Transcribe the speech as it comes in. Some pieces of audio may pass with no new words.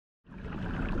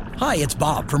Hi, it's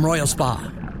Bob from Royal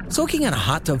Spa. Soaking in a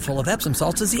hot tub full of Epsom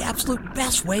salts is the absolute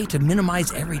best way to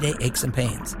minimize everyday aches and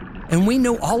pains. And we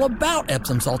know all about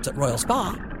Epsom salts at Royal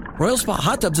Spa. Royal Spa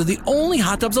hot tubs are the only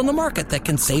hot tubs on the market that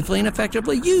can safely and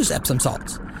effectively use Epsom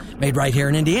salts. Made right here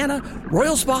in Indiana,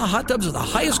 Royal Spa hot tubs are the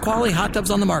highest quality hot tubs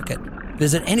on the market.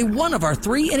 Visit any one of our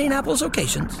 3 Indianapolis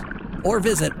locations or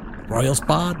visit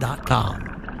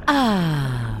royalspa.com.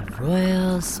 Ah,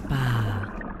 Royal Spa.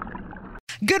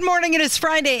 Good morning. It is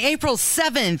Friday, April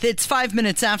 7th. It's 5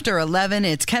 minutes after 11.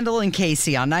 It's Kendall and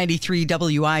Casey on 93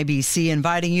 WIBC,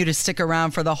 inviting you to stick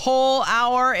around for the whole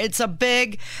hour. It's a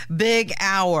big, big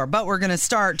hour. But we're going to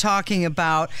start talking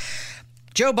about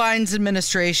Joe Biden's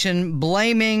administration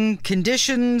blaming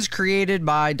conditions created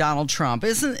by Donald Trump.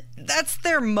 That's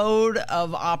their mode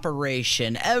of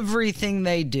operation. Everything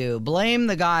they do, blame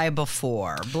the guy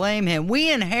before, blame him.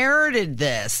 We inherited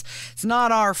this. It's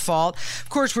not our fault. Of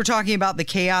course, we're talking about the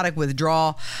chaotic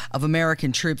withdrawal of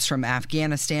American troops from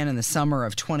Afghanistan in the summer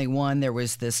of 21. There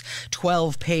was this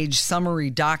 12-page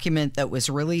summary document that was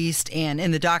released, and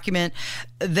in the document,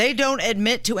 they don't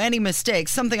admit to any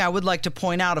mistakes. Something I would like to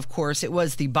point out, of course, it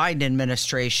was the Biden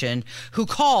administration who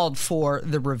called for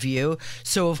the review.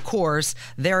 So, of course,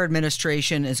 their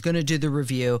administration is going to do the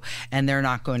review, and they're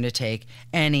not going to take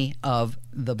any of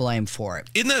the blame for it.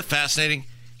 Isn't that fascinating?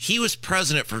 He was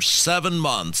president for 7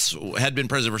 months, had been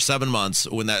president for 7 months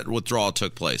when that withdrawal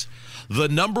took place. The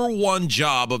number one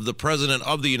job of the president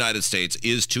of the United States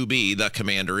is to be the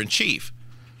commander-in-chief.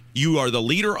 You are the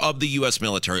leader of the U.S.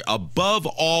 military. Above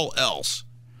all else,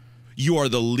 you are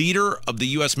the leader of the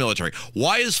U.S. military.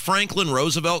 Why is Franklin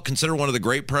Roosevelt considered one of the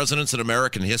great presidents in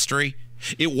American history?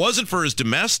 It wasn't for his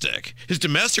domestic. His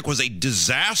domestic was a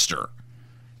disaster.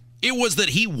 It was that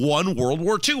he won World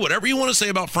War II. Whatever you want to say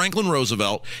about Franklin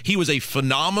Roosevelt, he was a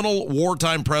phenomenal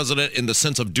wartime president in the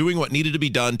sense of doing what needed to be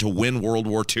done to win World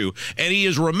War II. And he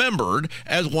is remembered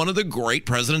as one of the great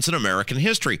presidents in American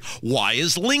history. Why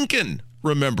is Lincoln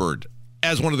remembered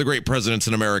as one of the great presidents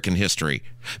in American history?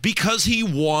 Because he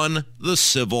won the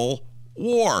Civil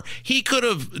War. He could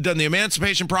have done the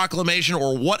Emancipation Proclamation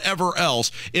or whatever else.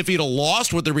 If he'd have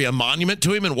lost, would there be a monument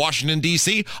to him in Washington,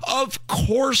 D.C.? Of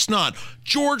course not.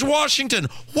 George Washington,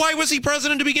 why was he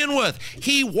president to begin with?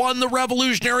 He won the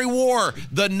Revolutionary War.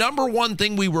 The number one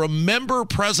thing we remember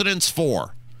presidents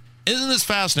for, isn't this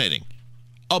fascinating?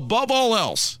 Above all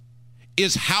else,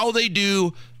 is how they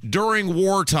do during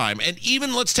wartime. And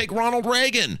even let's take Ronald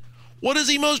Reagan. What is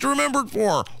he most remembered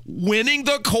for? Winning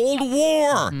the Cold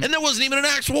War. Mm-hmm. And that wasn't even an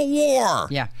actual war.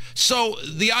 Yeah. So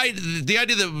the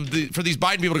idea that for these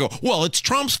Biden people to go, well, it's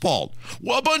Trump's fault.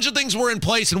 Well, a bunch of things were in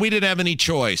place and we didn't have any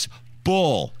choice.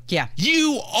 Bull. Yeah.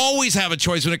 You always have a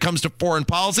choice when it comes to foreign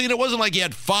policy. And it wasn't like you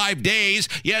had 5 days.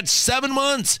 You had 7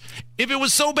 months. If it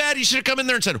was so bad, you should have come in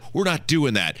there and said, we're not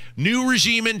doing that. New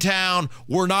regime in town.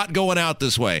 We're not going out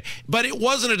this way. But it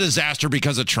wasn't a disaster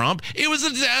because of Trump. It was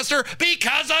a disaster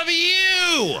because of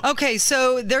you. Okay,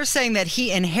 so they're saying that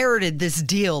he inherited this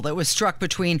deal that was struck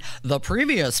between the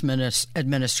previous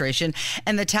administration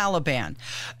and the Taliban.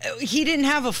 He didn't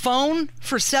have a phone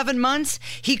for 7 months.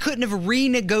 He couldn't have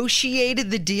renegotiated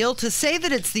the deal. To say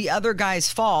that it's the other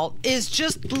guy's fault is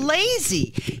just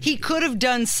lazy. He could have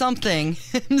done something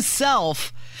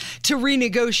himself to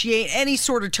renegotiate any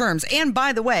sort of terms. And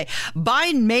by the way,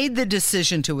 Biden made the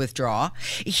decision to withdraw.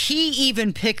 He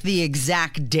even picked the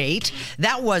exact date.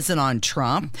 That wasn't on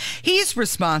Trump. He's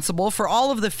responsible for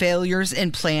all of the failures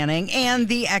in planning and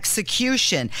the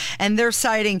execution. And they're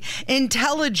citing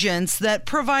intelligence that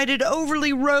provided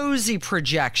overly rosy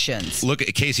projections. Look,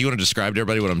 Casey, you want to describe to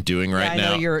everybody what I'm doing right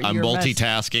now? I'm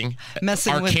multitasking.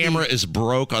 Messing with our camera is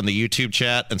broke on the YouTube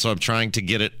chat, and so I'm trying to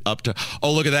get it up to...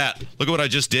 Oh, look at that. Look at what I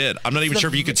just did. I'm not even sure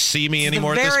if you could see me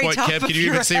anymore at this point. Kev, can you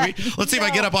even see me? Let's see if I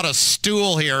get up on a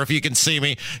stool here, if you can see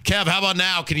me. Kev, how about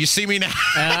now? Can you see me now?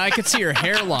 I can see your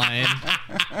hairline.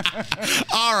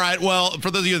 All right. Well,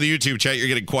 for those of you in the YouTube chat, you're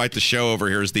getting quite the show over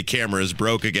here as the camera is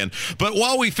broke again. But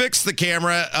while we fix the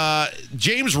camera,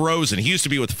 James Rosen, he used to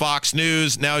be with Fox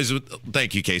News. Now he's with...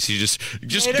 Thank you, Casey. Just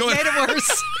go ahead. Made it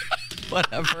worse.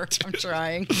 Whatever. I'm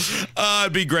trying.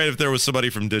 It'd be great if there was somebody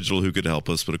from digital who could help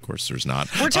us, but of course there's not.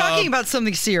 We're talking about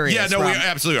something serious. Yeah, no, Rob. we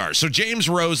absolutely are. So James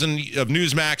Rosen of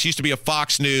Newsmax, used to be a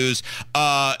Fox News.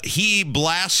 He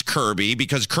blasts Kirby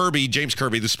because James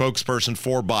Kirby, the spokesperson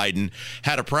for Biden,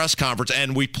 had a press conference,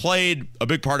 and we played a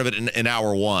big part of it in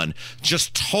hour one.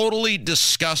 Just totally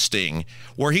disgusting,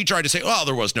 where he tried to say, well,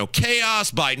 there was no chaos.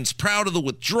 Biden's proud of the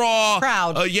withdrawal.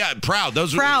 Proud. Proud.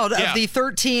 Proud of the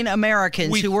 13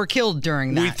 Americans who were killed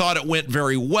during that. We thought it went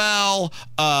very well.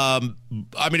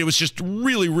 It was just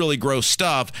really, really gross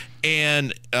stuff.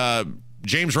 And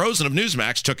James Rosen of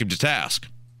Newsmax took him to task.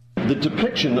 The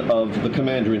depiction of the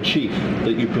commander-in-chief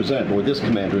that you present, or this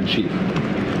commander-in-chief,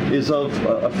 is of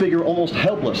a figure almost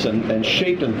helpless and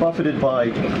shaped and buffeted by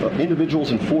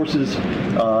individuals and forces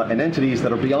and entities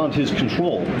that are beyond his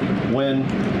control, when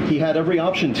he had every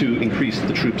option to increase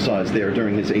the troop size there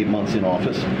during his 8 months in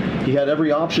office. He had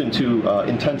every option to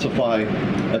intensify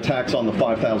attacks on the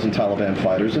 5,000 Taliban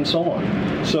fighters and so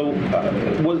on. So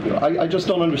I just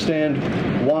don't understand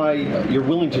why you're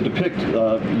willing to depict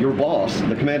your boss,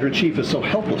 the commander-in-chief, as so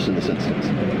helpless in this instance.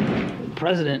 The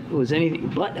president was anything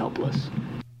but helpless.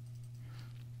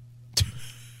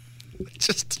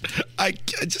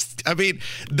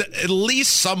 At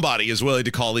least somebody is willing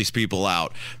to call these people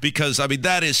out, because,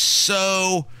 that is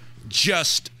so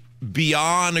just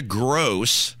beyond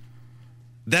gross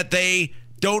that they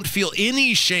don't feel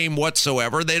any shame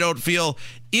whatsoever. They don't feel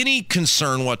any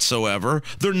concern whatsoever.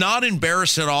 They're not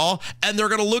embarrassed at all. And they're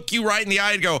going to look you right in the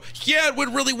eye and go, yeah, it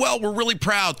went really well. We're really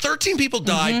proud. 13 people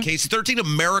died, Casey. 13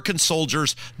 American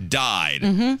soldiers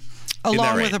died.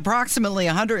 Along with approximately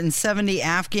 170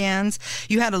 Afghans.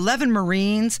 You had 11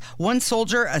 Marines, 1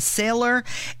 soldier, a sailor,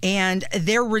 and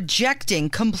they're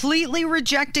completely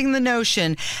rejecting the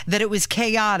notion that it was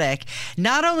chaotic.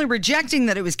 Not only rejecting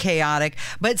that it was chaotic,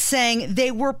 but saying they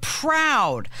were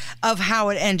proud of how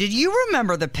it ended. You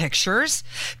remember the pictures.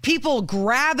 People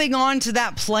grabbing onto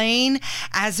that plane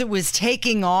as it was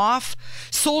taking off.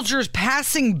 Soldiers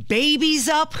passing babies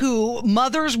up who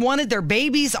mothers wanted their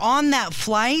babies on that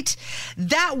flight.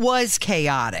 That was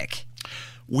chaotic.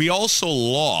 We also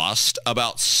lost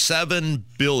about $7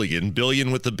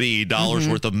 billion with the B, dollars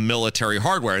worth of military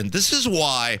hardware. And this is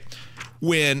why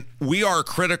when we are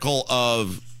critical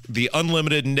of the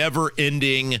unlimited,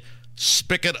 never-ending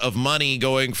spigot of money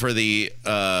going for the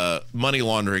money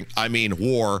laundering,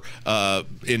 war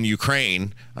in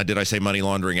Ukraine. Did I say money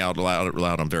laundering out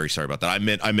loud? I'm very sorry about that.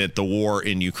 I meant the war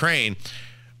in Ukraine.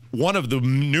 One of the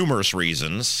numerous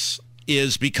reasons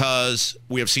is because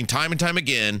we have seen time and time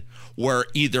again where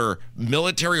either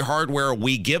military hardware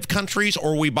we give countries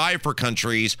or we buy for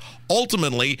countries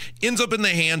ultimately ends up in the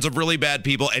hands of really bad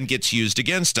people and gets used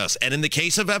against us. And in the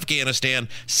case of Afghanistan,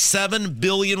 $7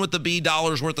 billion with the B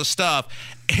dollars worth of stuff.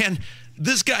 And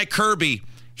this guy Kirby,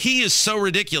 he is so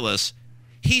ridiculous.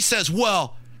 He says,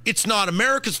 well, it's not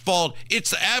America's fault. It's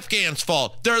the Afghans'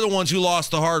 fault. They're the ones who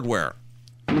lost the hardware.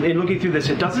 In looking through this,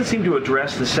 it doesn't seem to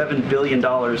address the $7 billion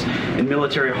in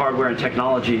military hardware and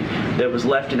technology that was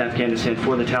left in Afghanistan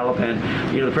for the Taliban.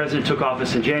 The president took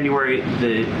office in January.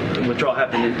 The withdrawal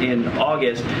happened in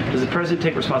August. Does the president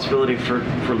take responsibility for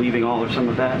leaving all or some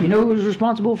of that? You know who was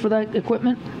responsible for that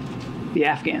equipment? The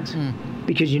Afghans.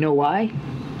 Because you know why?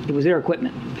 It was their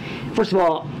equipment. First of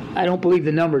all, I don't believe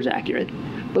the number's accurate.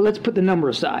 But let's put the number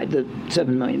aside, the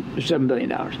 $7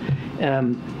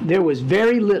 billion. There was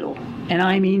very little, and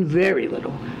I mean very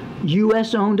little,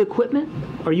 U.S.-owned equipment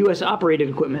or U.S.-operated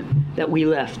equipment that we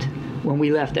left when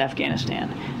we left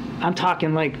Afghanistan. I'm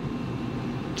talking like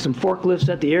some forklifts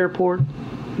at the airport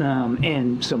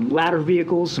and some ladder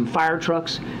vehicles, some fire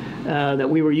trucks that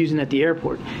we were using at the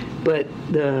airport. But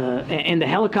the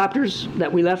helicopters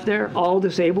that we left there, all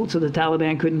disabled, so the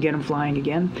Taliban couldn't get them flying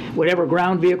again. Whatever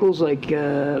ground vehicles like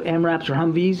MRAPs or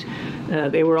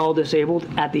Humvees, they were all disabled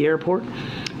at the airport.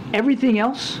 Everything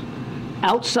else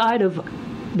outside of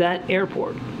that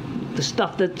airport, the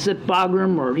stuff that's at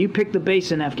Bagram or you pick the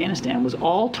base in Afghanistan, was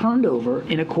all turned over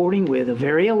in according with a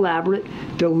very elaborate,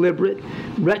 deliberate,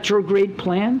 retrograde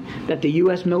plan that the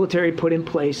U.S. military put in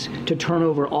place to turn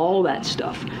over all that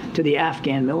stuff to the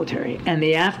Afghan military. And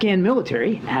the Afghan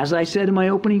military, as I said in my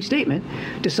opening statement,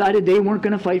 decided they weren't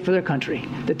going to fight for their country,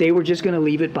 that they were just going to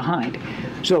leave it behind.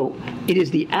 So it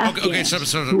is the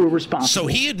Afghans who are responsible. So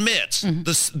he admits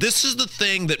this is the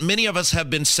thing that many of us have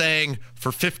been saying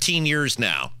for 15 years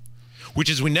now, which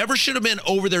is we never should have been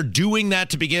over there doing that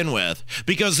to begin with,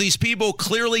 because these people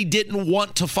clearly didn't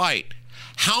want to fight.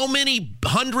 How many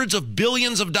hundreds of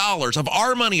billions of dollars of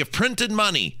our money, of printed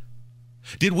money,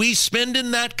 did we spend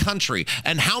in that country?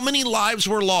 And how many lives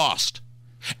were lost?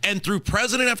 And through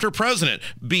president after president,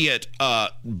 be it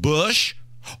Bush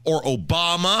or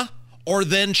Obama or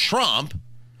then Trump,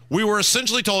 we were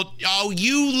essentially told, oh,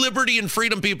 you liberty and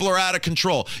freedom people are out of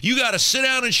control. You got to sit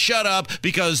down and shut up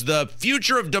because the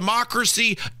future of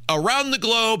democracy around the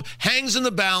globe hangs in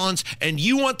the balance, and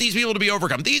you want these people to be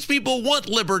overcome. These people want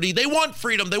liberty. They want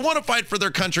freedom. They want to fight for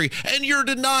their country, and you're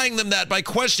denying them that by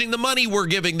questioning the money we're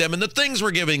giving them and the things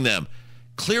we're giving them.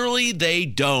 Clearly they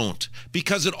don't,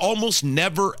 because it almost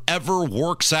never, ever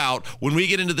works out when we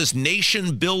get into this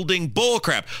nation-building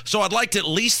bullcrap. So I'd like to at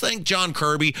least thank John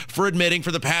Kirby for admitting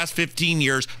for the past 15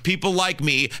 years, people like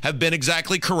me have been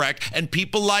exactly correct, and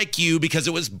people like you, because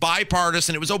it was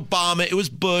bipartisan, it was Obama, it was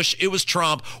Bush, it was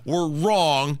Trump, were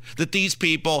wrong that these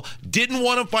people didn't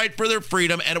want to fight for their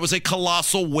freedom, and it was a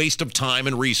colossal waste of time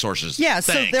and resources. Yeah,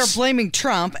 Thanks. So they're blaming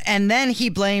Trump, and then he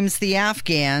blames the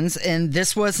Afghans, and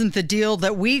this wasn't the deal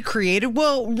that we created.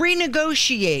 Well,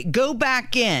 renegotiate, go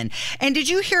back in. And did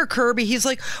you hear Kirby? He's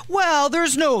like, well,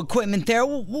 there's no equipment there,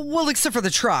 well, except for the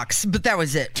trucks, but that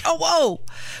was it. Oh,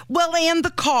 well, and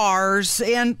the cars,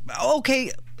 and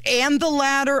okay, and the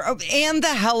ladder, and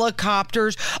the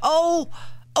helicopters. Oh,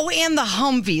 and the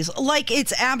Humvees. Like,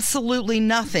 it's absolutely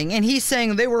nothing. And he's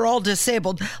saying they were all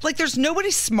disabled. Like, there's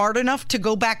nobody smart enough to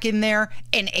go back in there,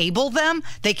 enable them.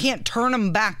 They can't turn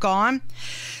them back on.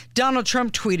 Donald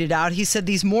Trump tweeted out, he said,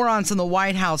 these morons in the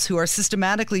White House who are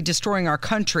systematically destroying our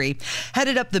country,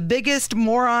 headed up the biggest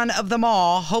moron of them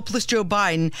all, hopeless Joe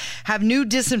Biden, have new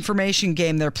disinformation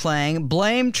game they're playing.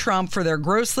 Blame Trump for their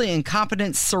grossly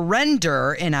incompetent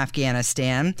surrender in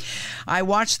Afghanistan. I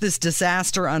watched this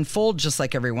disaster unfold just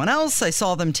like everyone else. I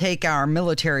saw them take our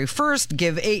military first,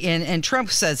 and Trump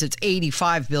says it's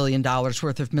 $85 billion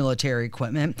worth of military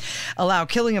equipment, allow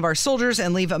killing of our soldiers,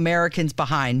 and leave Americans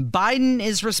behind. Biden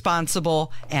is responsible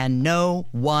and no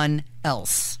one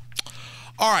else.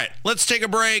 All right, let's take a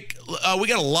break. We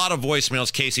got a lot of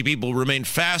voicemails, Casey. People remain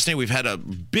fascinated. We've had a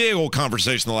big old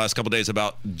conversation the last couple of days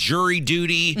about jury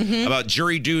duty, about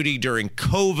jury duty during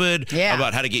COVID,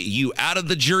 about how to get you out of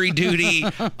the jury duty.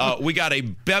 We got a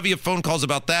bevy of phone calls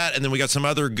about that, and then we got some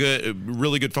other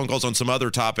really good phone calls on some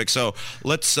other topics. So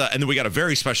let's, and then we got a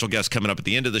very special guest coming up at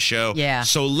the end of the show. Yeah.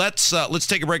 So let's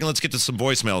take a break and let's get to some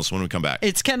voicemails when we come back.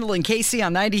 It's Kendall and Casey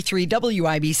on 93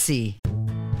 WIBC.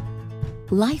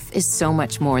 Life is so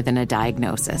much more than a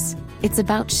diagnosis. It's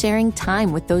about sharing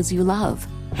time with those you love,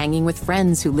 hanging with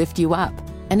friends who lift you up,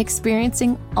 and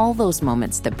experiencing all those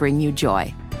moments that bring you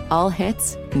joy. All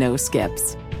hits, no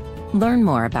skips. Learn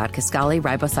more about Kisqali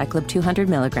Ribociclib 200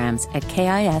 milligrams at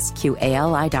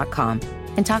KISQALI.com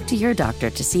and talk to your doctor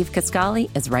to see if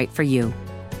Kisqali is right for you.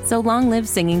 So long live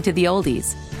singing to the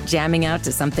oldies, jamming out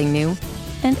to something new,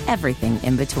 and everything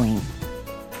in between.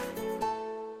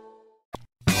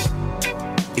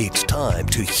 It's time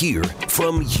to hear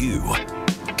from you.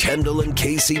 Kendall and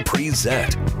Casey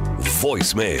present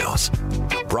Voicemails.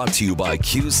 Brought to you by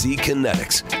QC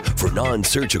Kinetics for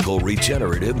non-surgical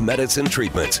regenerative medicine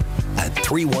treatments at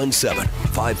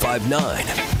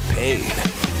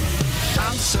 317-559-PAIN.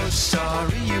 I'm so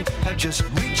sorry you have just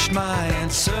reached my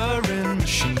answering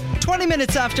machine. 20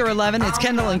 minutes after 11, it's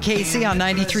Kendall and Casey on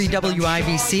 93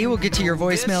 WIBC. We'll get to your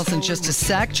voicemails in just a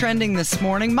sec. Trending this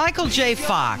morning, Michael J.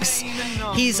 Fox.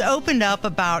 He's opened up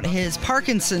about his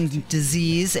Parkinson's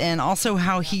disease and also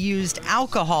how he used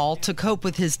alcohol to cope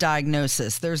with his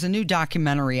diagnosis. There's a new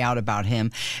documentary out about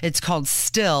him. It's called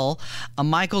Still, a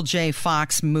Michael J.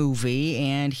 Fox movie,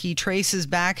 and he traces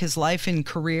back his life and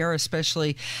career,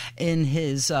 especially in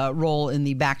his role in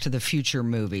the Back to the Future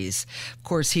movies. Of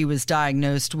course, he was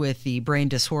diagnosed with the brain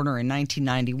disorder in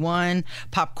 1991.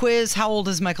 Pop quiz, how old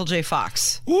is Michael J.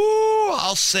 Fox? Ooh,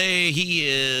 I'll say he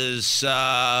is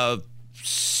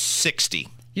 60.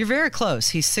 You're very close.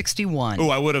 He's 61. Oh,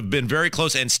 I would have been very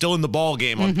close and still in the ball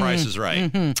game on Price is Right.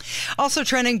 Also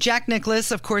trending, Jack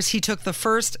Nicklaus. Of course, he took the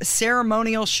first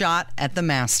ceremonial shot at the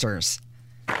Masters.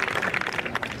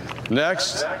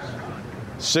 Next,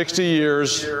 60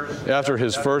 years after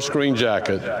his first green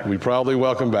jacket, we proudly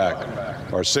welcome back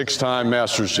our six-time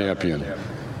Masters champion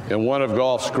and one of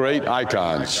golf's great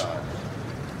icons,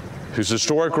 whose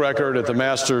historic record at the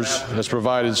Masters has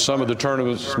provided some of the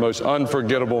tournament's most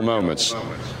unforgettable moments.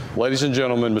 Ladies and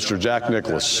gentlemen, Mr. Jack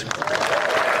Nicklaus.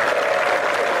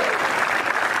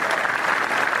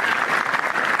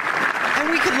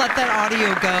 And we could let that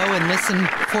audio go and listen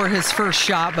for his first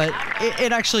shot, but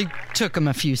it actually took him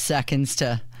a few seconds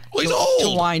to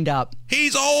wind up.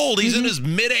 He's old. He's in his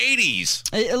mid-80s.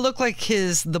 It looked like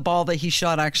the ball that he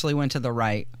shot actually went to the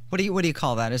right. What do you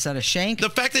call that? Is that a shank? The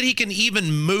fact that he can even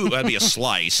move, that'd be a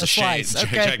slice. A slice,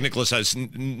 okay. Jack Nicklaus has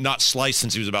not sliced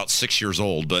since he was about 6 years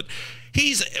old, but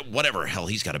He's whatever hell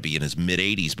he's got to be in his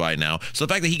mid-80s by now. So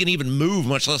the fact that he can even move,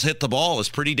 much less hit the ball, is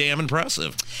pretty damn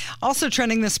impressive. Also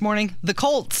trending this morning, the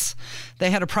Colts. They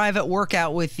had a private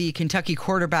workout with the Kentucky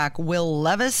quarterback Will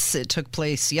Levis. It took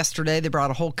place yesterday. They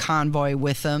brought a whole convoy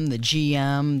with them, the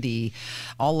GM,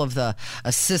 all of the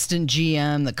assistant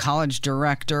GM, the college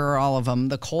director, all of them.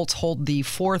 The Colts hold the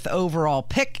 4th overall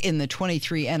pick in the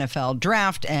 23 NFL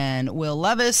draft, and Will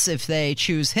Levis, if they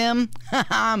choose him,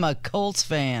 I'm a Colts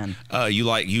fan.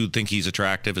 You think he's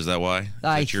attractive? Is that why?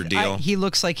 That's your deal? He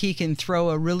looks like he can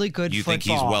throw a really good football. You think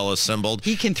he's well assembled?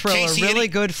 He can throw a really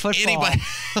good football.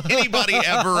 Anybody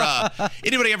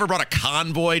ever brought a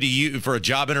convoy to you for a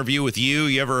job interview with you?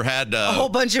 You ever had a whole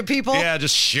bunch of people? Yeah,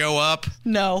 just show up.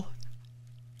 No.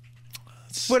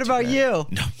 What about you?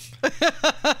 No.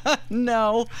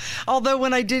 No. Although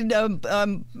when I did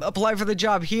apply for the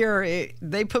job here,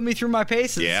 they put me through my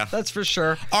paces. Yeah. That's for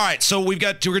sure. All right, so we're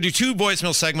going to do 2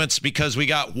 voicemail segments because we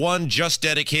got one just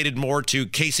dedicated more to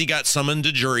Casey got summoned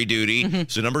to jury duty. Mm-hmm.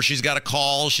 So number she's got to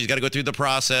call. She's got to go through the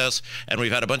process. And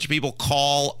we've had a bunch of people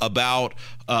call about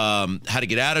how to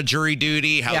get out of jury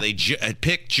duty, how they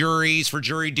pick juries for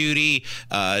jury duty,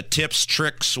 tips,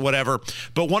 tricks, whatever.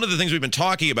 But one of the things we've been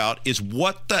talking about is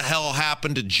what the hell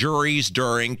happened to juries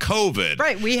during COVID.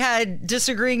 Right. We had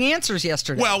disagreeing answers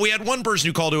yesterday. Well, we had one person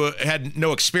who called who had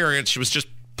no experience. She was just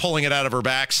pulling it out of her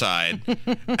backside.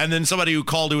 And then somebody who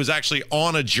called who was actually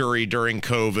on a jury during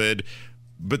COVID.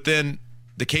 But then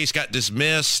the case got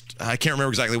dismissed. I can't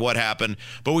remember exactly what happened.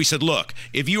 But we said, look,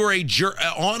 if you were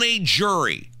on a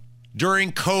jury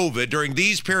during COVID, during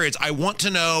these periods, I want to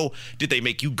know, did they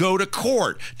make you go to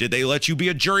court? Did they let you be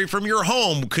a jury from your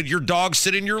home? Could your dog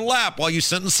sit in your lap while you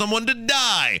sentenced someone to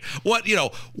die? What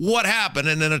happened?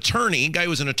 And an guy who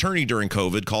was an attorney during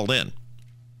COVID called in.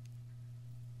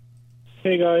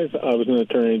 Hey guys, I was an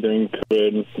attorney during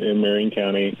COVID in Marion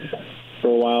County. For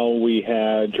a while, we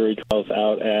had jury trials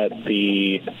out at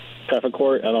the traffic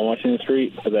court out on Washington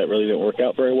Street, but that really didn't work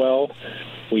out very well.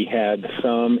 We had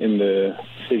some in the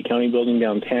city county building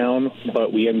downtown,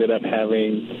 but we ended up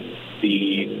having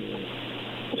the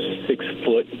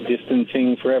 6-foot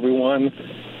distancing for everyone,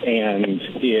 and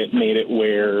it made it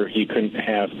where you couldn't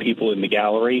have people in the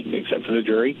gallery except for the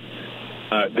jury.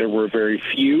 There were very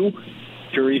few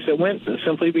juries that went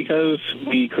simply because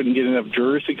we couldn't get enough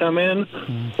jurors to come in,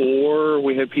 or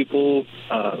we had people,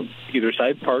 either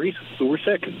side parties, who were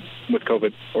sick with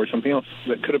COVID or something else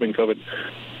that could have been COVID.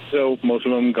 So most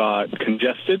of them got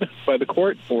congested by the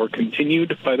court or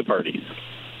continued by the parties.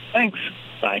 Thanks.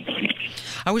 Bye.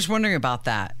 I was wondering about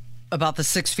that, about the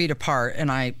 6 feet apart,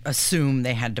 and I assume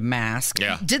they had to mask.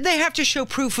 Yeah. Did they have to show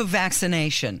proof of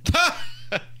vaccination?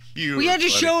 We had to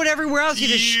show it everywhere else. You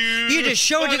had to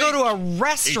show it to go to a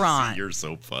restaurant. You're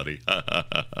so funny.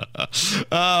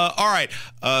 All right.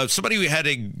 Somebody who had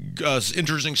a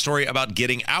interesting story about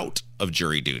getting out of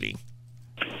jury duty.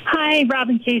 Hi,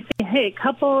 Robin Casey. Hey, a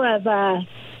couple of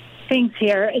things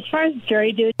here. As far as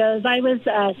jury duty goes, I was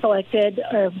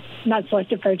not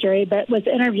selected for a jury, but was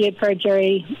interviewed for a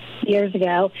jury years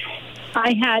ago.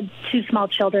 I had 2 small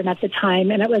children at the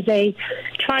time, and it was a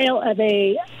trial of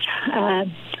a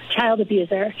child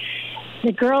abuser.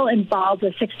 The girl involved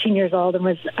was 16 years old and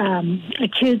was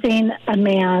accusing a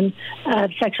man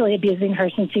of sexually abusing her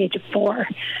since the age of 4.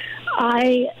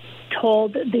 I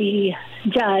told the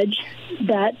judge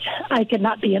that I could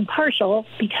not be impartial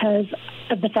because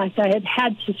of the fact that I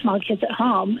had 2 small kids at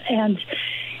home, and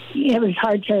it was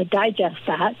hard to digest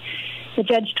that. The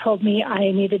judge told me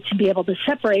I needed to be able to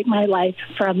separate my life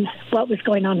from what was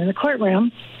going on in the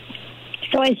courtroom.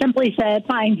 So I simply said,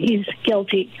 fine, he's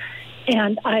guilty.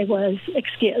 And I was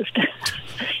excused.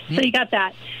 So you got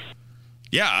that.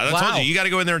 Yeah, I told you. You got to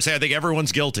go in there and say, I think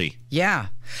everyone's guilty. Yeah.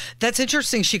 That's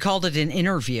interesting. She called it an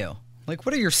interview. Like,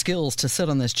 what are your skills to sit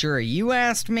on this jury? You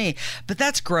asked me. But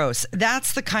that's gross.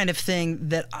 That's the kind of thing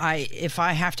that if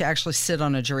I have to actually sit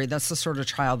on a jury, that's the sort of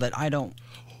trial that I don't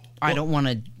want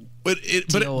to. But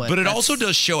it also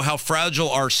does show how fragile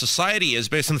our society is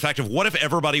based on the fact of what if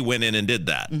everybody went in and did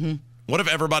that? Mm-hmm. What if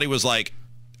everybody was like,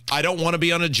 I don't want to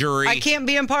be on a jury. I can't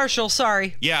be impartial.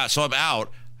 Sorry. Yeah, so I'm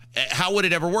out. How would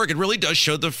it ever work? It really does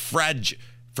show the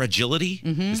fragility.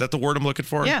 Mm-hmm. Is that the word I'm looking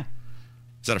for? Yeah.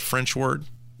 Is that a French word?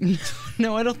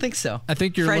 No, I don't think so. I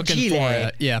think you're looking for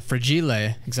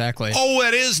fragile, exactly. Oh,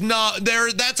 it is not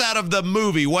there. That's out of the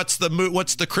movie. What's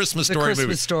the Christmas Story movie?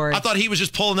 Christmas Story. I thought he was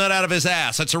just pulling that out of his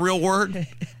ass. That's a real word.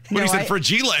 When he said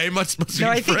fragile, must be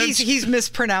I French. think he's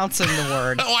mispronouncing the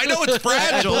word. Oh, I know it's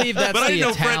fragile. I believe that's the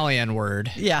Italian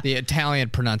word. Yeah. The Italian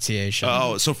pronunciation.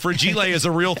 Oh, so fragile is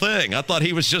a real thing. I thought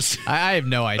he was just... I have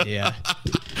no idea.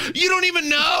 You don't even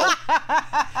know?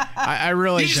 I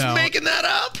really You're don't. just making that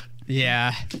up?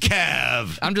 Yeah.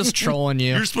 Kev. I'm just trolling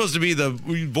you. You're supposed to be the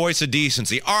voice of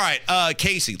decency. All right,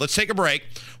 Casey, let's take a break.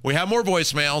 We have more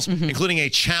voicemails, including a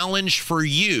challenge for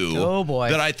you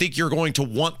that I think you're going to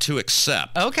want to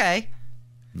accept. Okay.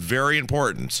 Very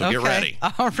important, so get ready.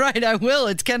 All right, I will.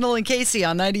 It's Kendall and Casey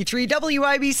on 93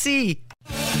 WIBC.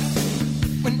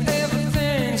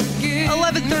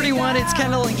 11:31, it's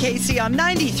Kendall and Casey on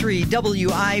 93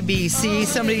 WIBC.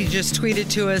 Somebody just tweeted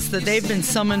to us that they've been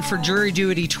summoned for jury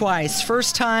duty twice.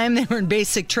 First time, they were in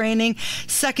basic training.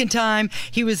 Second time,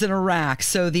 he was in Iraq.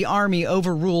 So the Army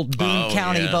overruled Boone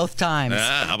County both times.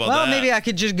 How about that? Maybe I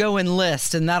could just go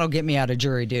enlist, and that'll get me out of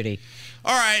jury duty.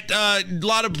 All right, a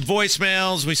lot of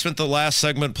voicemails. We spent the last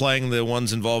segment playing the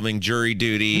ones involving jury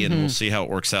duty, and we'll see how it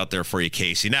works out there for you,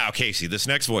 Casey. Now, Casey, this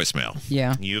next voicemail.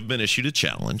 Yeah. You've been issued a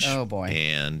challenge. Oh, boy.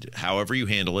 And however you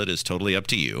handle it is totally up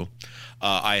to you.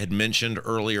 I had mentioned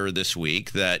earlier this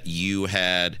week that you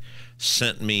had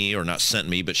sent me, or not sent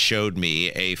me, but showed me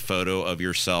a photo of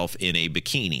yourself in a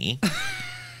bikini.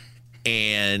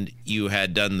 And you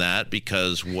had done that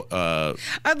because...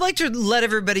 I'd like to let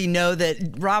everybody know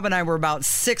that Rob and I were about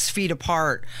 6 feet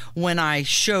apart when I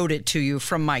showed it to you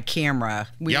from my camera.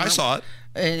 I saw it.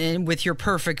 And with your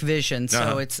perfect vision.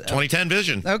 So it's 2010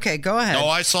 vision. Okay, go ahead. No,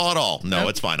 I saw it all. No,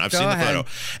 it's fine. I've seen the photo.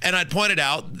 And I pointed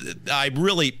out, I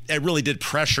really did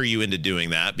pressure you into doing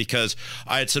that because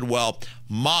I had said, well,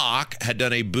 Mock had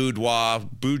done a boudoir,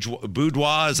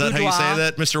 is that how you say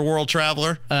that, Mr. World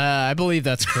Traveler? I believe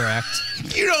that's correct.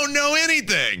 You don't know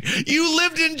anything. You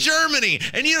lived in Germany,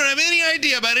 and you don't have any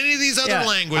idea about any of these other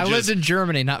languages. I lived in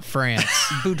Germany, not France.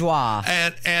 Boudoir.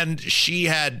 And she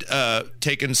had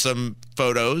taken some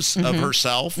photos of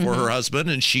herself or her husband,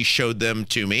 and she showed them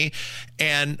to me.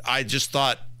 And I just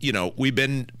thought, we've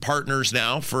been partners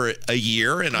now for a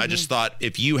year, and I just thought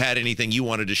if you had anything you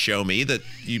wanted to show me that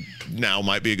now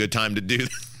might be a good time to do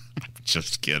that.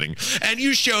 Just kidding. And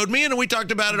you showed me, and we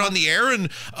talked about it on the air, and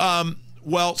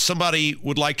somebody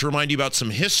would like to remind you about some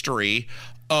history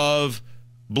of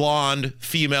blonde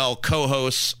female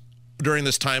co-hosts during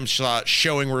this time slot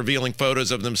showing revealing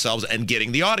photos of themselves and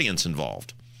getting the audience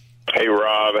involved. Hey,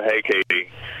 Rob. Hey, Katie.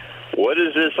 What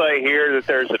is this I hear that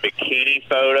there's a bikini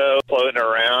photo floating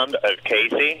around of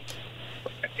Casey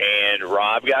and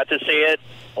Rob got to see it?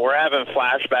 We're having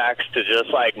flashbacks to just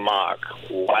like Mock.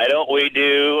 Why don't we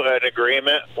do an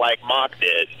agreement like Mock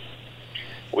did?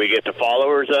 We get the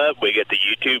followers up, we get the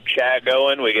YouTube chat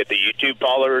going, we get the YouTube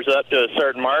followers up to a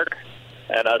certain mark,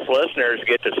 and us listeners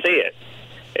get to see it.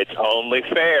 It's only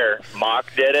fair.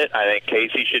 Mock did it. I think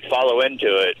Casey should follow into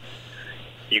it.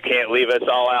 You can't leave us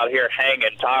all out here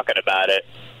hanging, talking about it.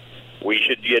 We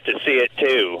should get to see it,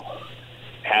 too.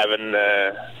 Having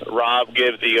Rob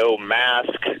give the old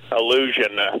mask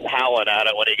illusion howling at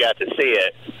it when he got to see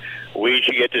it. We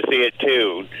should get to see it,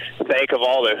 too. Think of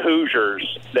all the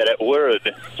Hoosiers that it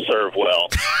would serve well.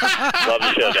 Love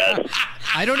the show, guys.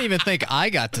 I don't even think I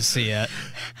got to see it.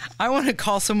 I want to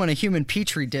call someone a human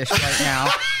petri dish right now.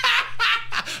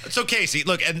 So, Casey,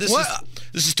 look, and this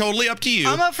is totally up to you.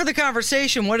 I'm up for the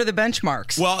conversation. What are the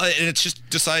benchmarks? Well, and it's just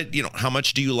decide, how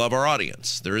much do you love our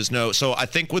audience? There is no, so I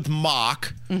think with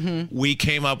Mock, we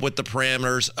came up with the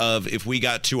parameters of if we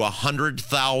got to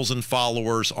 100,000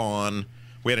 followers on,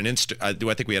 we had I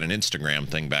think we had an Instagram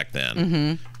thing back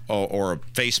then. Or a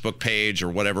Facebook page or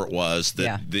whatever it was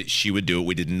that she would do it.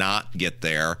 We did not get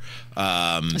there.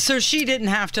 So she didn't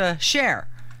have to share.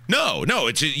 No,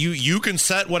 it's you can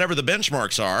set whatever the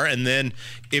benchmarks are, and then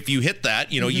if you hit that,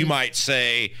 you might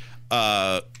say,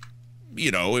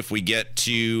 if we get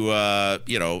to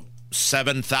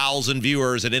 7,000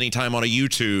 viewers at any time on a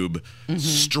YouTube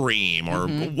stream or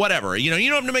whatever, you don't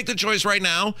have to make the choice right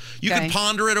now. You can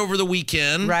ponder it over the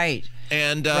weekend, right?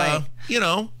 And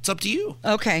it's up to you.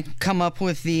 Okay, come up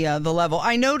with the level.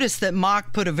 I noticed that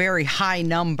Mock put a very high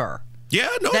number. Yeah,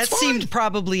 no, that seemed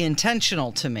probably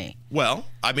intentional to me. Well,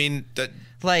 I mean, it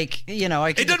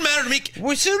doesn't matter to me.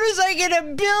 As soon as I get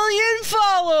 1 billion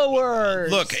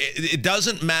followers. Look, it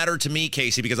doesn't matter to me,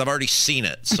 Casey, because I've already seen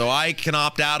it. So I can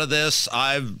opt out of this.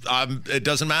 It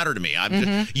doesn't matter to me.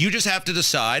 You just have to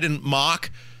decide. And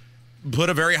Mock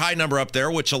put a very high number up there,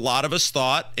 which a lot of us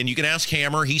thought, and you can ask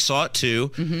Hammer, he saw it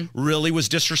too, really was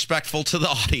disrespectful to the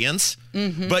audience.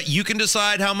 But you can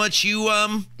decide how much you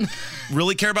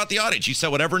really care about the audience. You set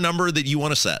whatever number that you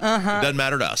want to set. It doesn't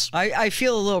matter to us. I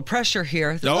feel a little pressure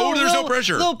here. No, there's no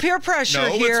pressure. A little peer pressure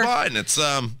here. No, it's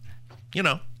fine. It's,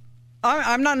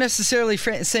 I'm not necessarily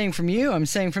saying from you. I'm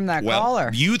saying from that caller.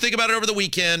 You think about it over the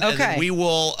weekend, and then we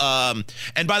will.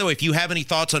 And by the way, if you have any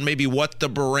thoughts on maybe what the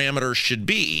parameters should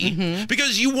be,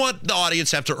 because you want the audience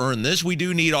to have to earn this, we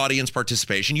do need audience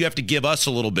participation. You have to give us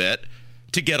a little bit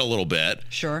to get a little bit.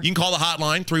 Sure. You can call the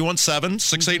hotline,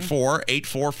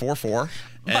 317-684-8444.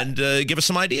 And give us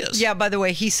some ideas. Yeah, by the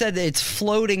way, he said that it's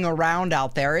floating around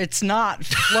out there. It's not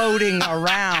floating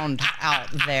around out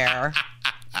there.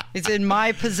 It's in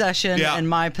my possession and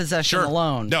my possession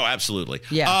alone. No, absolutely.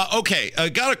 Yeah. Okay,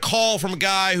 got a call from a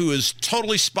guy who is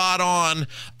totally spot on,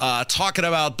 talking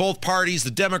about both parties,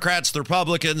 the Democrats, the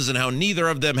Republicans, and how neither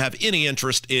of them have any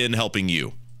interest in helping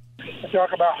you.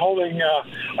 Talk about holding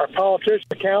our politicians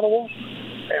accountable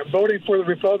and voting for the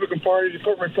Republican Party to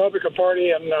put the Republican Party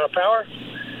in power.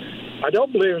 I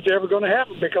don't believe it's ever going to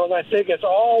happen because I think it's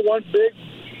all one big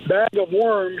bag of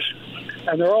worms,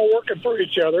 and they're all working for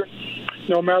each other.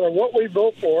 No matter what we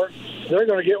vote for, they're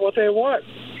going to get what they want.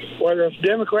 Whether it's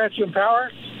Democrats in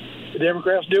power, the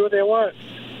Democrats do what they want.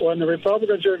 When the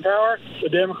Republicans are in power, the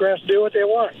Democrats do what they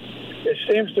want. It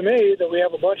seems to me that we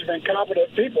have a bunch of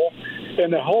incompetent people in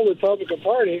the whole Republican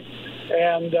Party,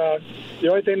 and the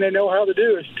only thing they know how to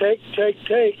do is take.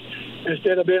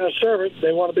 Instead of being a servant,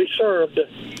 they want to be served.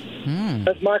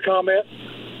 That's my comment.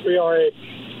 We are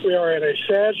in a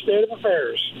sad state of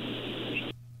affairs.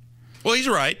 Well, he's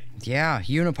right. Yeah,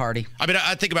 uniparty. I mean,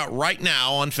 I think about right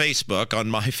now on Facebook, on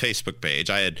my Facebook page,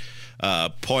 I had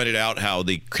pointed out how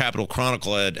the Capitol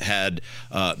Chronicle had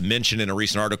mentioned in a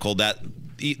recent article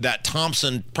that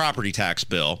Thompson property tax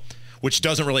bill, which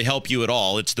doesn't really help you at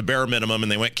all. It's the bare minimum,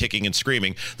 and they went kicking and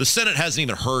screaming. The Senate hasn't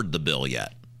even heard the bill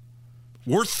yet.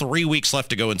 We're 3 weeks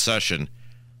left to go in session.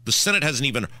 The Senate hasn't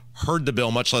even heard the bill,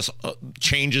 much less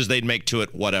changes they'd make to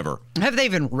it, whatever. Have they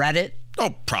even read it?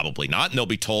 Oh, probably not. And they'll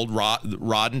be told,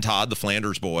 Rod and Todd, the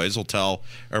Flanders boys, will tell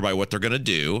everybody what they're going to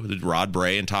do. Rod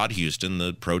Bray and Todd Houston,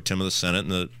 the pro tem of the Senate and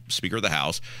the Speaker of the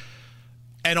House.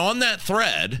 And on that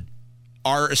thread,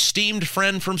 our esteemed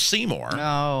friend from Seymour.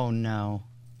 Oh, no.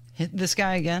 Hit this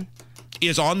guy again?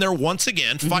 Is on there once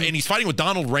again, and he's fighting with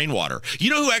Donald Rainwater. You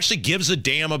know who actually gives a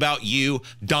damn about you?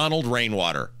 Donald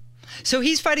Rainwater. So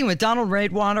he's fighting with Donald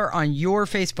Rainwater on your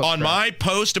Facebook on my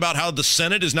post about how the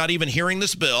Senate is not even hearing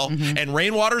this bill, and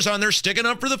Rainwater's on there sticking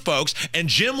up for the folks, and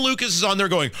Jim Lucas is on there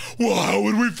going, well, how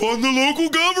would we fund the local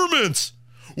governments?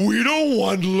 We don't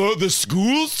want the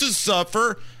schools to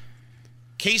suffer.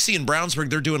 Casey and Brownsburg,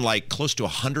 they're doing like close to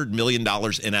 $100 million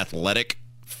in athletic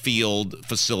field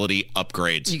facility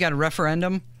upgrades. You got a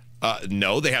referendum?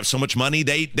 No, they have so much money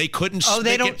they couldn't. Oh,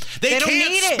 they don't. They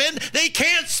can't spend. They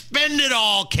can't spend it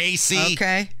all, Casey.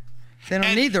 Okay. They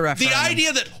don't need the referendum. The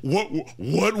idea that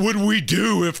what would we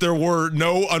do if there were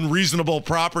no unreasonable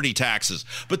property taxes?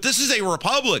 But this is a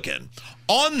Republican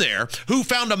on there who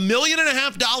found $1.5 million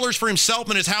for himself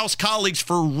and his House colleagues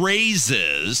for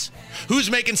raises,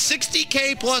 who's making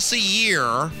 $60K plus a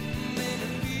year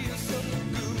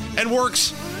and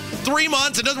works 3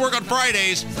 months and doesn't work on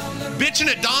Fridays, bitching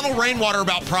at Donald Rainwater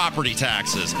about property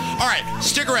taxes. All right,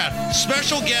 stick around.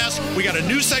 Special guest. We got a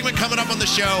new segment coming up on the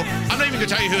show. I'm not even going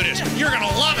to tell you who it is. You're going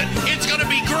to love it. It's going to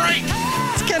be great.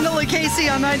 It's Kendall and Casey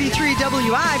on 93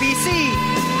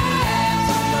 WIBC.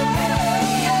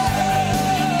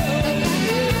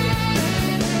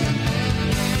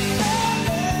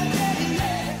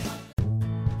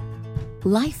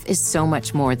 Life is so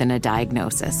much more than a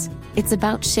diagnosis. It's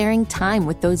about sharing time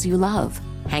with those you love,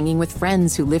 hanging with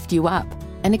friends who lift you up,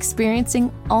 and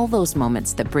experiencing all those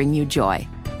moments that bring you joy.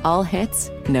 All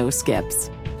hits, no skips.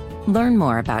 Learn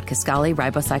more about Kisqali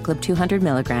Ribociclib 200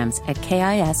 milligrams at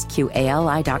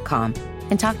KISQALI.com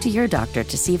and talk to your doctor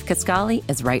to see if Kisqali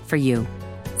is right for you.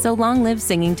 So long live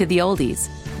singing to the oldies,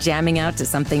 jamming out to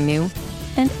something new,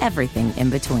 and everything in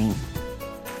between.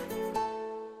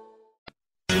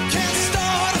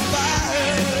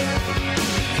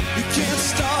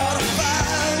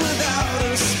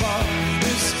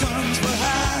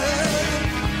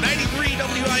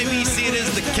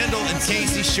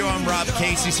 Casey Show. I'm Rob.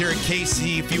 Casey's here.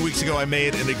 Casey, a few weeks ago, I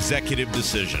made an executive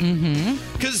decision.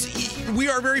 Because we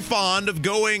are very fond of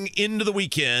going into the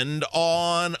weekend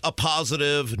on a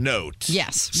positive note.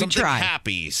 Yes, something we try.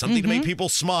 Happy, something to make people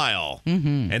smile.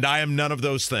 And I am none of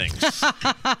those things.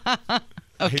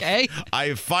 Okay. I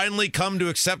have finally come to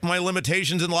accept my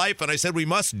limitations in life, and I said we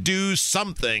must do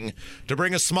something to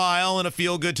bring a smile and a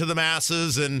feel good to the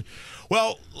masses. And,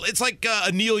 well, it's like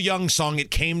a Neil Young song,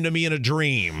 It Came to Me in a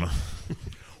Dream.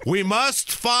 We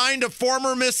must find a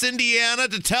former Miss Indiana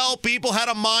to tell people how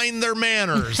to mind their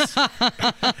manners.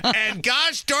 And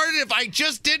gosh darn it, if I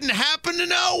just didn't happen to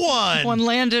know one. One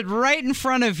landed right in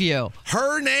front of you.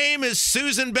 Her name is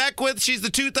Susan Beckwith. She's the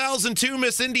 2002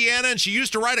 Miss Indiana, and she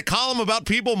used to write a column about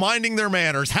people minding their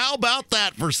manners. How about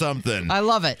that for something? I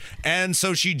love it. And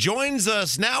so she joins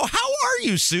us now. How are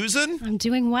you, Susan? I'm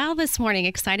doing well this morning.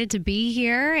 Excited to be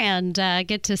here and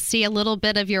get to see a little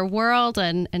bit of your world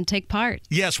and take part.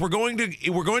 Yes, we're going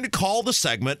to call the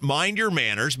segment Mind Your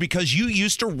Manners because you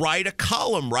used to write a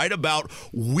column, right, about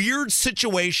weird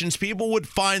situations people would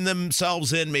find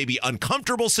themselves in, maybe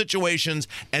uncomfortable situations,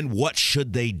 and what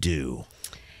should they do?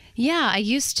 Yeah, I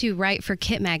used to write for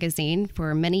Kit Magazine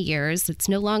for many years. It's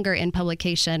no longer in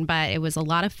publication, but it was a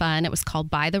lot of fun. It was called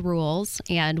By the Rules,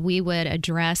 and we would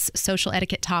address social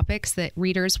etiquette topics that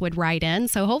readers would write in.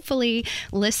 So hopefully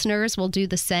listeners will do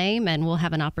the same, and we'll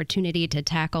have an opportunity to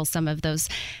tackle some of those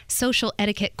social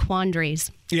etiquette quandaries.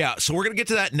 Yeah, so we're going to get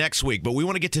to that next week, but we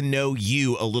want to get to know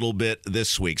you a little bit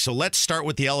this week. So let's start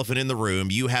with the elephant in the room.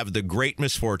 You have the great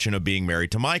misfortune of being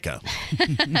married to Micah.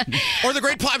 Or the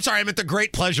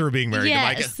great pleasure of being married to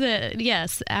Micah.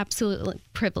 Yes, absolute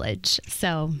privilege.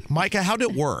 So, Micah, how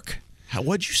did it work?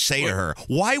 What'd you say to her?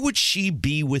 Why would she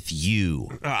be with you?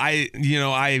 I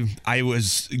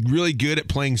was really good at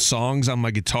playing songs on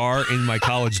my guitar in my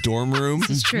college dorm room. This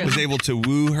is true. Was able to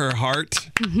woo her heart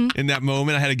in that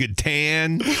moment. I had a good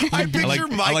tan. I picture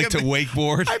Micah. I like to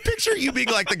wakeboard. I picture you being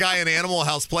like the guy in Animal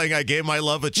House playing I Gave My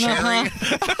Love a Cherry.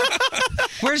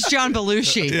 Where's John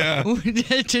Belushi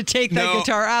to take that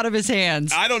guitar out of his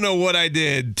hands? I don't know what I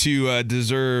did to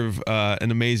deserve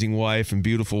an amazing wife and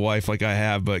beautiful wife like I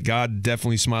have, but God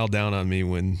definitely smiled down on me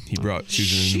when he brought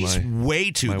Susan into She's way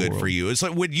too good world. for you. It's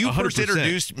like when you 100%. first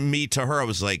introduced me to her, I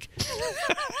was like,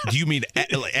 do you mean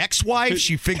ex-wife?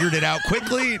 She figured it out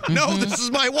quickly? No, this is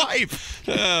my wife.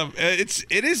 It's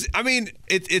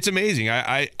amazing.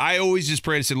 I always just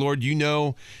pray and say, Lord, you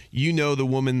know the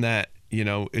woman that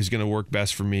is going to work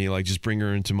best for me. Like, just bring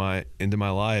her into my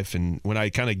life. And when I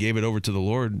kind of gave it over to the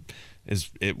Lord,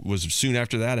 it was soon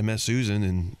after that I met Susan,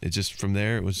 and it just from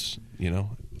there it was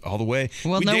all the way.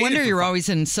 Well, no wonder you're always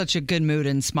in such a good mood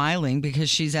and smiling, because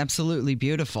she's absolutely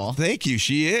beautiful. Thank you.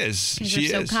 She is.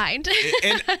 You're so kind.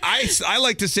 And I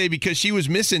like to say, because she was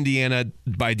Miss Indiana,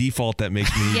 by default, that makes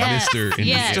me Mr. Indiana.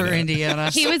 Yes. Mr. Indiana.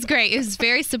 He was great. He was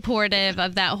very supportive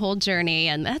of that whole journey.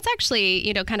 And that's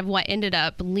actually, kind of what ended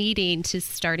up leading to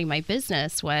starting my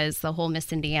business, was the whole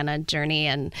Miss Indiana journey,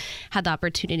 and had the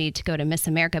opportunity to go to Miss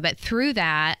America. But through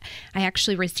that, I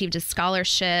actually received a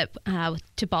scholarship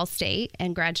to Ball State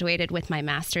and graduated with my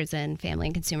master's in family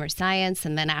and consumer science.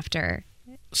 And then after...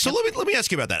 So let me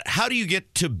ask you about that. How do you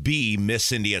get to be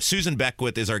Miss India? Susan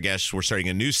Beckwith is our guest. We're starting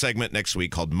a new segment next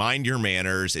week called Mind Your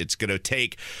Manners. It's going to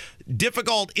take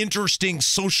difficult, interesting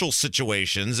social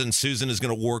situations, and Susan is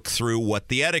going to work through what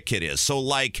the etiquette is. So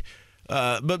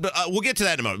but we'll get to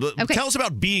that in a moment. Okay. Tell us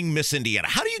about being Miss Indiana.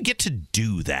 How do you get to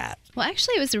do that? Well,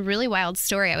 actually, it was a really wild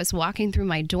story. I was walking through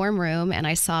my dorm room and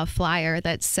I saw a flyer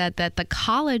that said that the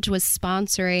college was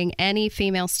sponsoring any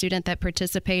female student that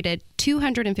participated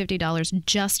 $250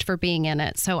 just for being in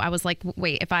it. So I was like,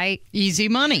 wait, Easy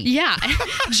money. Yeah,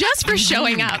 just for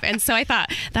showing up. And so I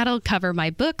thought that'll cover my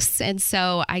books. And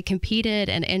so I competed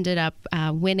and ended up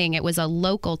winning. It was a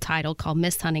local title called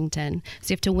Miss Huntington.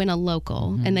 So you have to win a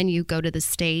local, and then you go to the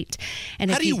state.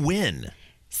 And how do you win?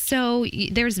 So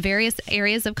there's various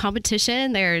areas of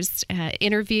competition. There's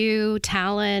interview,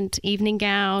 talent, evening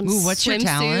gowns, Ooh, what's your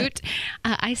talent?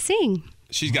 I sing.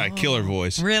 She's got a killer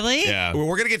voice. Really? Yeah. Well,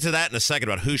 we're going to get to that in a second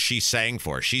about who she sang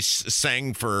for. She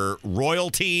sang for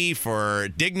royalty, for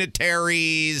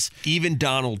dignitaries. Even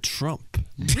Donald Trump.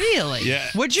 Really? Yeah.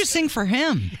 What'd you sing for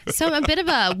him? So I'm a bit of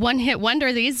a one-hit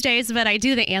wonder these days, but I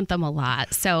do the anthem a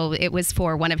lot. So it was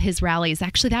for one of his rallies.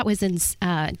 Actually, that was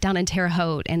down in Terre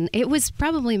Haute, and it was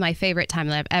probably my favorite time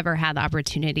that I've ever had the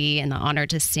opportunity and the honor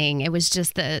to sing. It was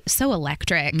just so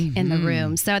electric in the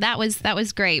room. So that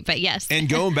was great. But yes. And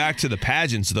going back to the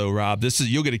pageants, though, Rob,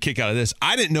 you'll get a kick out of this.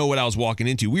 I didn't know what I was walking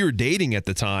into. We were dating at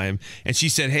the time, and she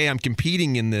said, "Hey, I'm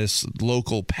competing in this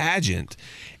local pageant."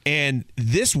 And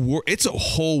it's a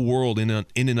whole world in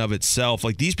and of itself.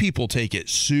 Like, these people take it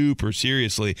super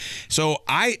seriously. So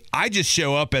I just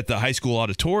show up at the high school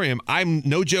auditorium. I'm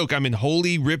no joke. I'm in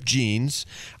wholly ripped jeans.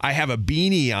 I have a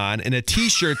beanie on and a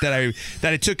T-shirt that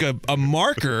I took a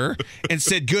marker and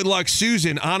said "Good luck,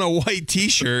 Susan" on a white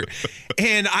T-shirt.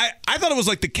 And I thought it was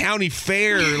like the county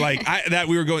fair, that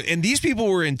we were going. And these people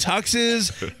were in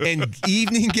tuxes and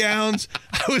evening gowns.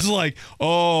 I was like,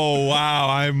 oh wow,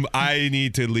 I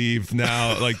need to leave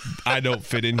now. Like, I don't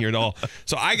fit in here at all.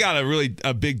 So I got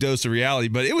a big dose of reality.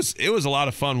 But it was a lot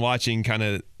of fun watching kind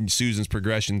of Susan's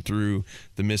progression through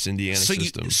the Miss Indiana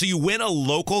system. So you win a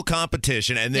local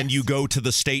competition, and then you go to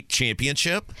the state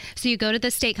championship? So you go to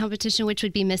the state competition, which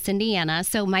would be Miss Indiana.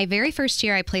 So my very first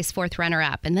year, I placed 4th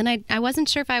runner-up. And then I wasn't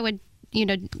sure if I would,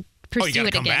 pursue it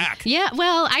again. Back. Yeah,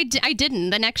 well, I didn't.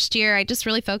 The next year, I just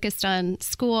really focused on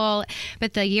school.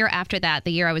 But the year after that,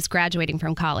 the year I was graduating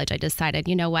from college, I decided,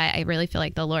 you know what? I really feel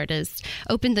like the Lord has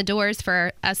opened the doors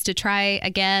for us to try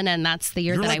again, and that's the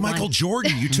year You're that like I won. Michael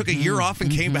Jordan. You took a year off and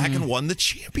came back and won the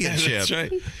championship. That's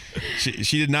right.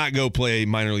 She did not go play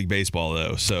minor league baseball,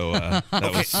 though. So that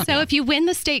was. So if you win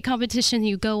the state competition,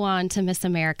 you go on to Miss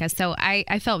America. So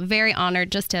I felt very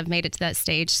honored just to have made it to that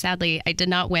stage. Sadly, I did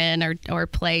not win or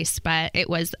place, but it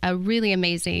was a really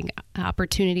amazing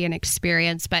opportunity and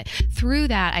experience. But through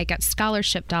that, I got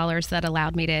scholarship dollars that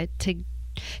allowed me to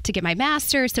get my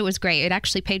master's. So it was great. It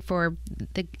actually paid for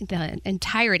the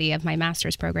entirety of my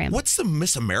master's program. What's the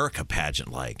Miss America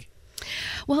pageant like?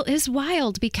 Well, it's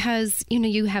wild because,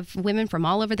 you have women from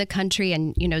all over the country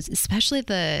and, especially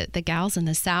the gals in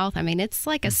the South. I mean, it's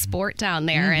like a sport down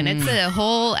there and it's a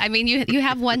whole, you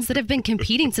have ones that have been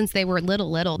competing since they were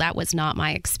little. That was not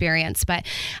my experience, but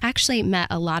I actually met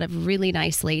a lot of really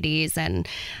nice ladies and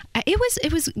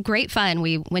it was great fun.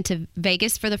 We went to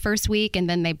Vegas for the first week and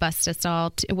then they bussed us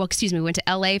all we went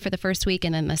to LA for the first week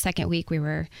and then the second week we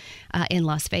were in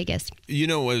Las Vegas.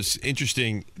 What was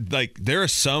interesting, like there are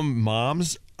some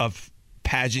moms of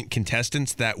pageant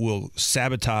contestants that will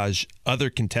sabotage other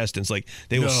contestants. Like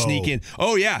they will sneak in.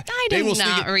 Oh yeah, I do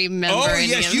not remember. Oh any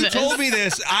yes, of you this. told me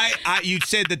this. You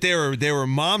said that there were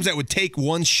moms that would take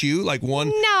one shoe, like one.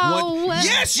 No.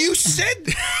 Yes, you said.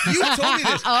 You told me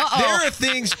this.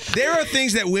 There are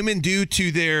things that women do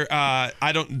to their how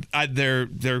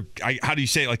do you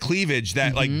say it? Like cleavage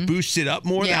that like boosts it up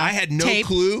more. Yeah. That I had no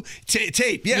clue.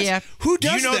 Tape. Yes. Yeah. Who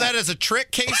does Do you know that as a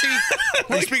trick, Casey?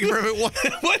 Like, speaking for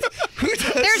what? Who does?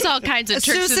 There's all kinds of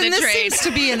tricks Susan, in the this trade. seems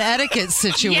to be an etiquette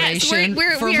situation.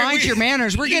 Yes, we're Mind your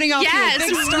manners. We're getting off to a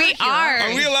big start we here. are.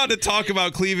 Are we allowed to talk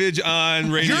about cleavage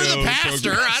on radio? You're the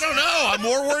pastor. programs? I don't know. I'm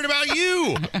more worried about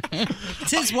you.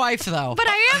 It's his wife, though. But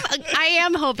I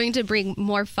am hoping to bring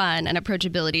more fun and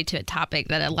approachability to a topic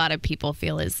that a lot of people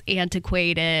feel is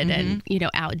antiquated and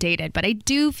outdated. But I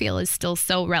do feel is still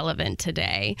so relevant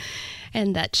today,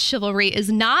 and that chivalry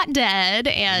is not dead.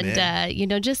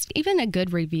 And just even a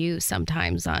good review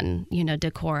sometimes on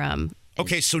decorum.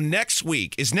 Okay, so next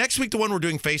week is the one we're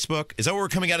doing Facebook? Is that what we're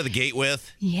coming out of the gate with?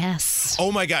 Yes.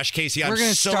 Oh my gosh, Casey, We're going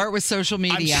to start with social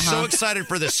media. I'm so excited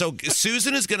for this. So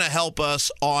Susan is going to help us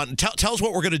on. Tell us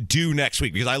what we're going to do next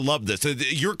week because I love this.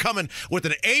 You're coming with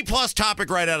an A+ topic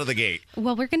right out of the gate.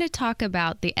 Well, we're going to talk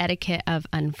about the etiquette of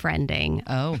unfriending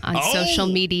on social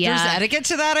media. There's etiquette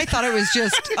to that? I thought it was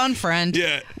just unfriend.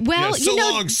 Yeah. Well, so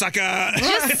long, sucker.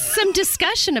 Just some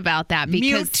discussion about that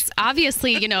because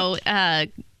obviously,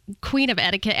 Queen of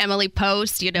Etiquette, Emily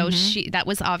Post, that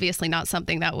was obviously not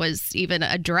something that was even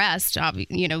addressed,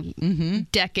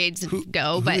 decades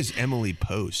ago. Who but is Emily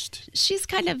Post? she's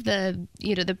kind of the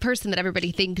person that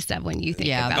everybody thinks of when you think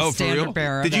about. Oh, for real? standard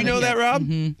bearer. Did you know that, Rob?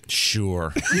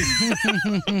 Sure.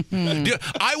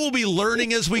 I will be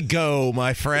learning as we go,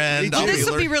 my friend. Well, this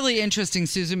will be really interesting,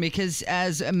 Susan, because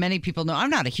as many people know, I'm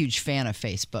not a huge fan of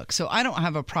Facebook, so I don't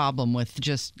have a problem with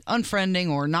just unfriending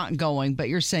or not going, but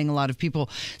you're saying a lot of people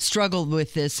struggle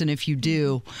with this, and if you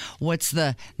do, what's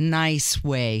the nice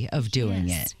way of doing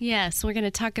it? Yes, we're going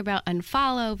to talk about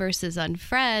unfollow versus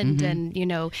unfriend, and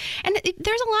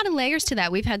there's a lot of layers to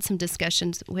that. We've had some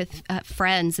discussions with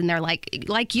friends, and they're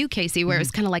like you, Casey, where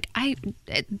it's kind of like I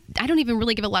don't even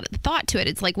really give a lot of thought to it.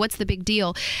 It's like, what's the big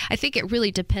deal? I think it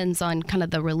really depends on kind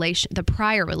of the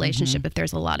prior relationship. If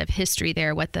there's a lot of history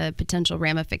there, what the potential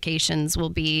ramifications will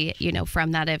be,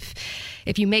 from that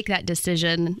if you make that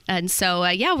decision. And so,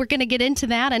 we're going to get into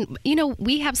that. And,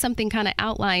 we have something kind of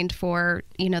outlined for,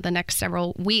 the next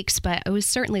several weeks, but I would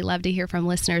certainly love to hear from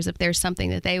listeners if there's something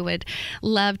that they would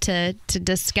love to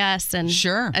discuss and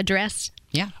address.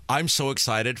 Yeah. I'm so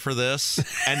excited for this.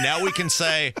 And now we can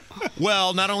say,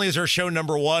 well, not only is our show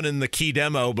number one in the key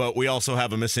demo, but we also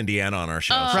have a Miss Indiana on our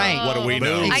show. So right. What do we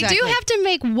know? Exactly. I do have to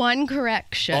make one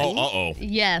correction. Oh.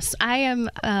 Yes, I am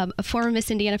a former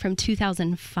Miss Indiana from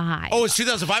 2005. Oh, it's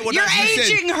 2005? You're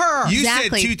aging her. You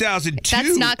Exactly. said 2002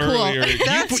 That's not cool. earlier.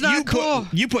 That's not cool.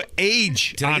 You put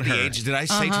age Did I on get the her. age? Did I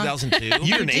say 2002?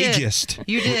 You're an did. ageist.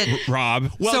 You did.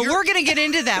 Rob. Well, so you're- we're going to get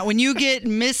into that. When you get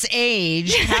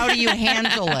misaged, how do you handle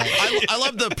it? I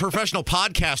love the professional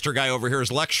podcaster guy over here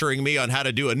is lecturing me on how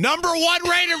to do a number one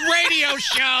rated radio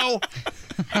show.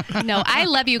 No, I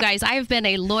love you guys. I have been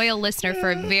a loyal listener for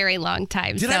a very long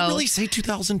time. Did I really say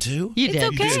 2002? You did. It's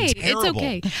okay. It's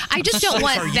okay. I just don't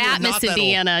want that Miss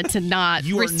Indiana to not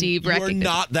receive recognition. You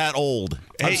are not that old.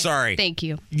 I'm sorry. Thank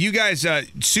you. You guys,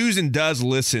 Susan does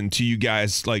listen to you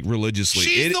guys like religiously.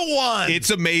 She's the one.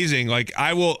 It's amazing. Like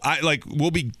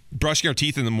we'll be brushing our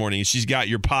teeth in the morning. She's got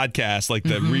your podcast, like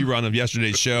the rerun of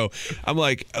yesterday's show. I'm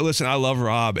like, listen, I love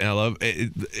Rob, and I love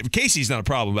Casey's not a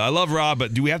problem, but I love Rob.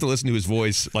 But do we have to listen to his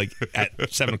voice like at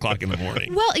 7:00 in the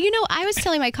morning? Well, I was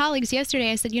telling my colleagues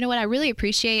yesterday. I said, what I really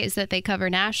appreciate is that they cover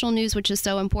national news, which is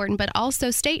so important, but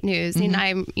also state news, and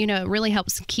it really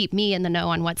helps keep me in the know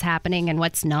on what's happening and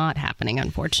what's not happening.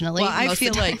 Unfortunately, well, I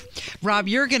feel like Rob,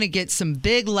 you're going to get some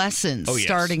big lessons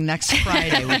starting next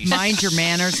Friday with Mind Your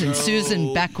Manners and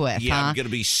Susan Beckwith. I'm going to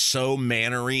be so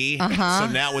mannery. So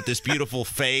now with this beautiful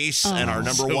face and our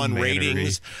number one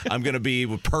ratings, I'm going to be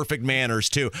with perfect manners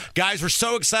too. Guys, we're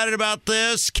so excited about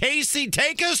this. Casey,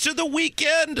 take us to the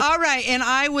weekend. All right, and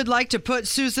I would like to put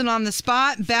Susan on the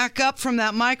spot. Back up from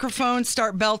that microphone,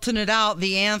 start belting it out,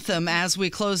 the anthem, as we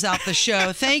close out the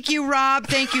show. Thank you, Rob.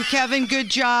 Thank you, Kevin. Good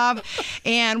job.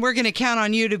 And we're going to count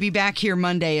on you to be back here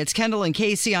Monday. It's Kendall and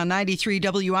Casey on 93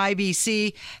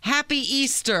 WIBC. Happy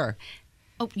Easter.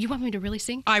 Oh, you want me to really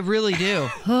sing? I really do.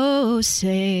 Oh,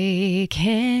 say,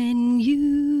 can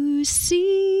you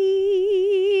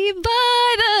see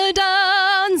by the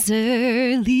dawn's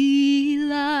early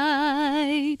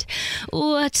light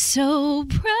what so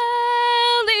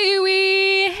proudly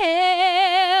we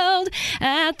hailed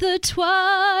at the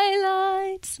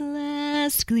twilight's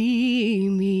last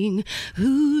gleaming,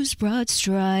 whose broad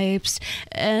stripes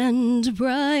and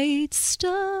bright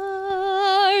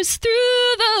stars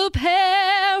through the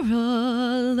perilous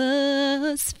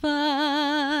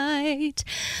fight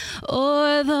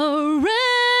o'er the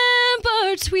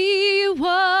ramparts we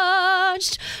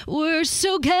watched were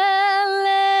so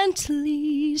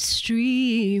gallantly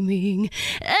streaming,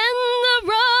 and the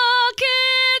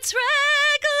rockets'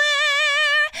 red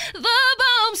glare, the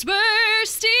bombs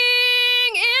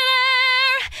bursting in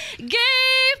air,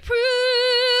 gave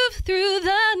proof through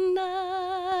the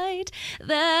night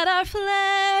that our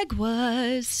flag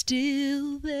was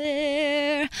still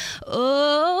there.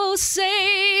 Oh,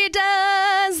 say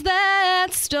does that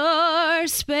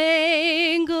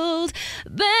star-spangled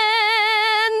banner